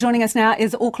Joining us now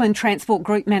is Auckland Transport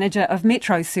Group Manager of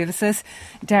Metro Services,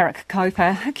 Derek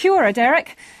Coper. Kia ora,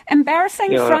 Derek.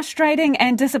 Embarrassing, frustrating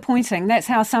and disappointing. That's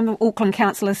how some Auckland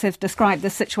councillors have described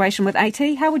this situation with AT.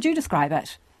 How would you describe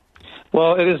it?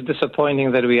 Well, it is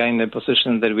disappointing that we are in the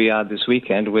position that we are this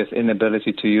weekend with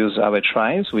inability to use our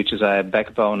trains, which is a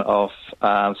backbone of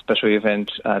special event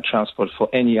transport for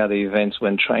any other events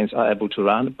when trains are able to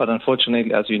run. But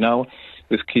unfortunately, as you know,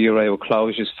 with Kia Rail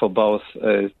closures for both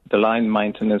the line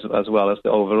maintenance as well as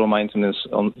the overall maintenance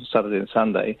on Saturday and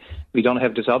Sunday, we don't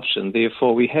have this option.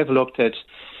 Therefore, we have looked at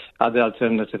other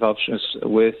alternative options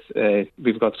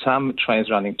we've got some trains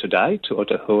running today to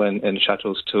Otahu and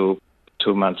shuttles to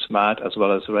Mount Smart, as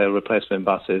well as rail replacement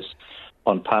buses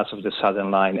on parts of the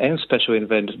Southern Line and special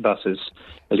event buses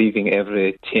leaving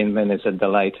every 10 minutes at the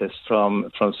latest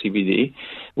from CBD.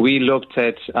 We looked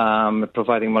at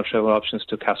providing more travel options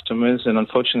to customers, and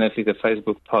unfortunately the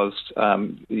Facebook post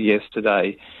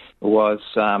yesterday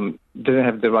didn't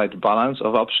have the right balance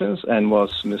of options and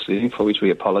was misleading, for which we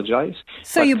apologize.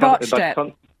 So you botched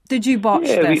it. Did you botch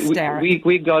this, Derek?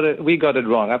 We got it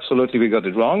wrong. Absolutely, we got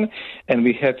it wrong, and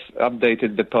we have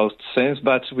updated the post since.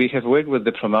 But we have worked with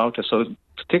the promoter, so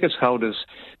tickets holders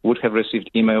would have received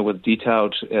email with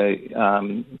detailed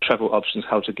travel options,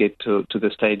 how to get to the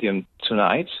stadium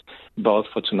tonight, both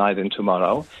for tonight and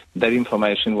tomorrow. That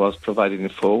information was provided in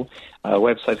full. Our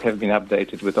website have been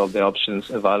updated with all the options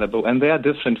available, and they are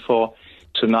different for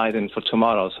tonight and for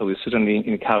tomorrow. So we certainly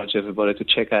encourage everybody to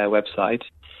check our website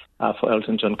for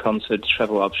Elton John concert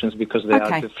travel options, because they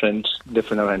are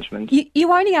different arrangements.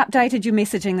 You only updated your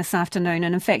messaging this afternoon,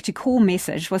 and in fact your core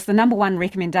message was the number one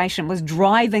recommendation was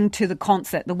driving to the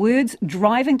concert. The words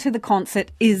driving to the concert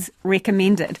is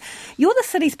recommended. You're the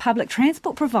city's public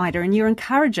transport provider and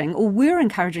we're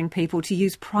encouraging people to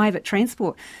use private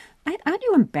transport. Aren't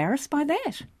you embarrassed by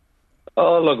that?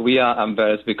 Oh, look, we are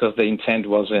embarrassed because the intent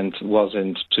wasn't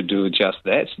to do just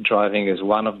that. Driving is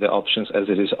one of the options, as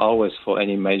it is always for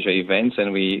any major events,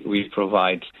 and we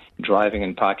provide driving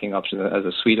and parking options as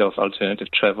a suite of alternative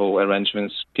travel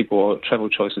arrangements, travel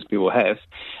choices people have.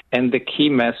 And the key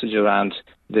message around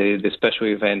the special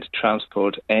event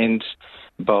transport and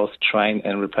both train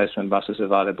and replacement buses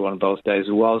available on both days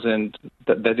wasn't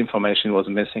that information was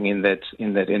missing in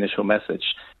that initial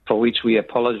message, for which we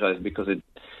apologize, because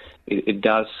it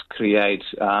does create,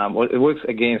 it works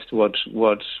against what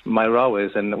my role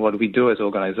is and what we do as an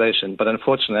organisation. But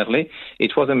unfortunately,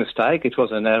 it was a mistake. It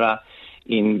was an error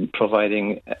in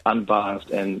providing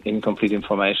unbalanced and incomplete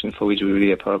information, for which we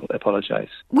really apologise.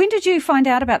 When did you find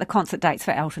out about the concert dates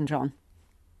for Elton John?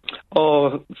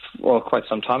 Oh, well, quite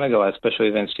some time ago. Our special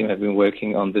events team have been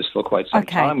working on this for quite some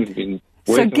time. We've been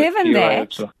working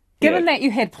Given that you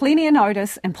had plenty of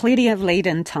notice and plenty of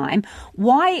lead-in time,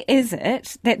 why is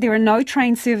it that there are no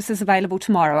train services available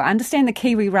tomorrow? I understand the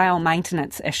Kiwi Rail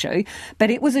maintenance issue,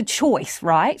 but it was a choice,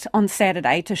 right, on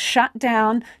Saturday to shut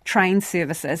down train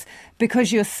services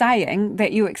because you're saying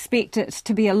that you expect it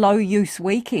to be a low-use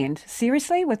weekend.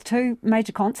 Seriously, with two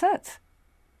major concerts?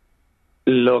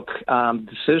 Look,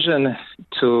 decision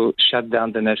to shut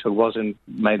down the network wasn't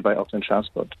made by Auckland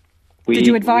Transport. Did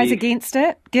you advise against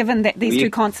it, given that these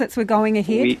two concerts were going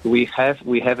ahead? We have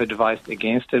advised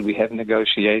against it. We have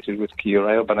negotiated with Kia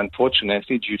Rail, but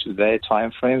unfortunately, due to their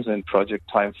timeframes and project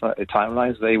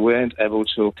timelines, they weren't able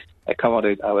to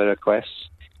accommodate our requests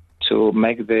to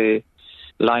make the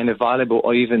line available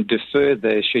or even defer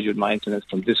the scheduled maintenance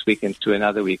from this weekend to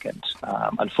another weekend.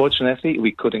 Unfortunately,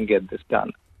 we couldn't get this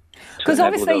done to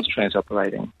enable those trains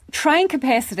operating. Train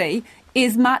capacity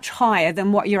is much higher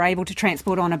than what you're able to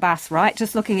transport on a bus, right?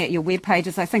 Just looking at your web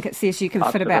pages, I think it says you can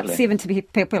fit about 70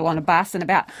 people on a bus and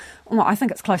I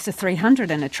think it's close to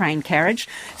 300 in a train carriage.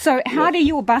 So how do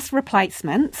your bus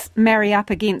replacements marry up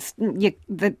against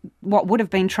what would have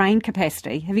been train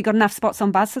capacity? Have you got enough spots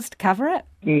on buses to cover it?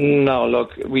 No,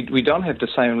 look, we don't have the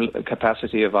same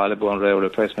capacity available on rail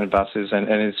replacement buses, and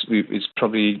it's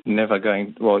probably never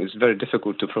going. Well, it's very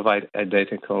difficult to provide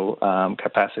identical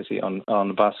capacity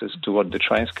on buses to what the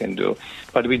trains can do.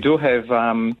 But we do have.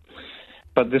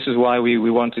 But this is why we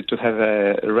wanted to have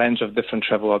a range of different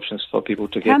travel options for people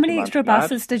to get. How many extra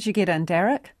buses did you get in,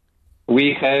 Derek?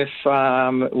 We have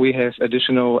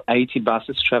additional 80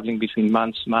 buses travelling between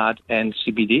Mount Smart and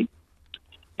CBD.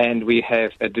 And we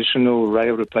have additional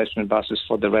rail replacement buses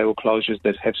for the rail closures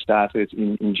that have started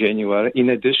in January, in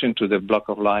addition to the block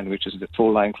of line, which is the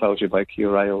full line closure by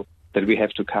Kia Rail that we have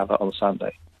to cover on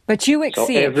Sunday. But you accept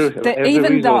that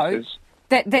even though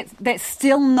that's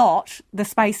still not the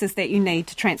spaces that you need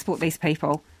to transport these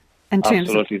people in terms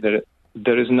absolutely,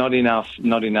 there is not enough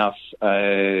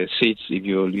seats, if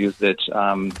you'll use that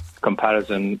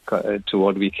comparison to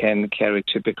what we can carry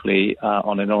typically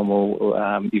on a normal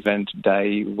event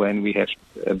day when we have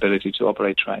ability to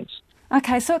operate trains.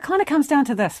 Okay, so it kind of comes down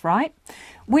to this, right?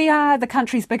 We are the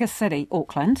country's biggest city,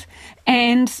 Auckland,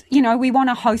 and, you know, we want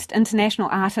to host international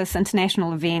artists,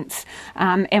 international events,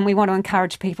 and we want to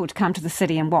encourage people to come to the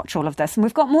city and watch all of this. And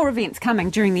we've got more events coming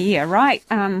during the year, right?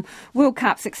 World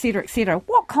Cups, et cetera, et cetera.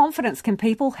 What confidence can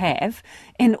people have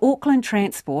in Auckland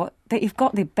Transport that you've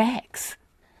got their backs?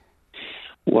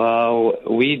 Well,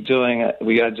 we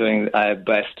are doing our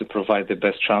best to provide the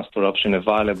best transport option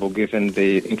available given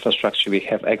the infrastructure we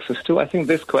have access to. I think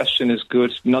this question is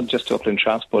good, not just to Auckland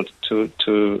Transport to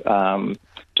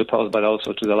pose, but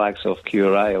also to the likes of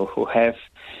QRail, who have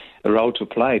a role to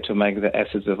play to make the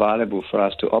assets available for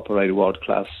us to operate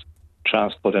world-class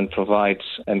transport and provide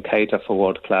and cater for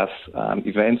world-class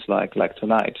events like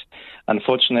tonight.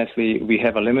 Unfortunately, we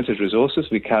have a limited resources.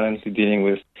 We're currently dealing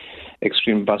with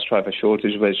extreme bus driver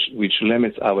shortage, which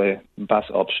limits our bus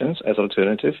options as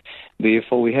alternative.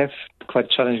 Therefore, we have quite a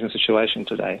challenging situation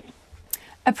today.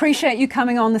 Appreciate you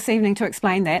coming on this evening to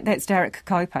explain that. That's Derek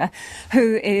Koper,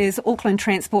 who is Auckland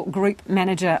Transport Group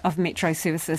Manager of Metro Services.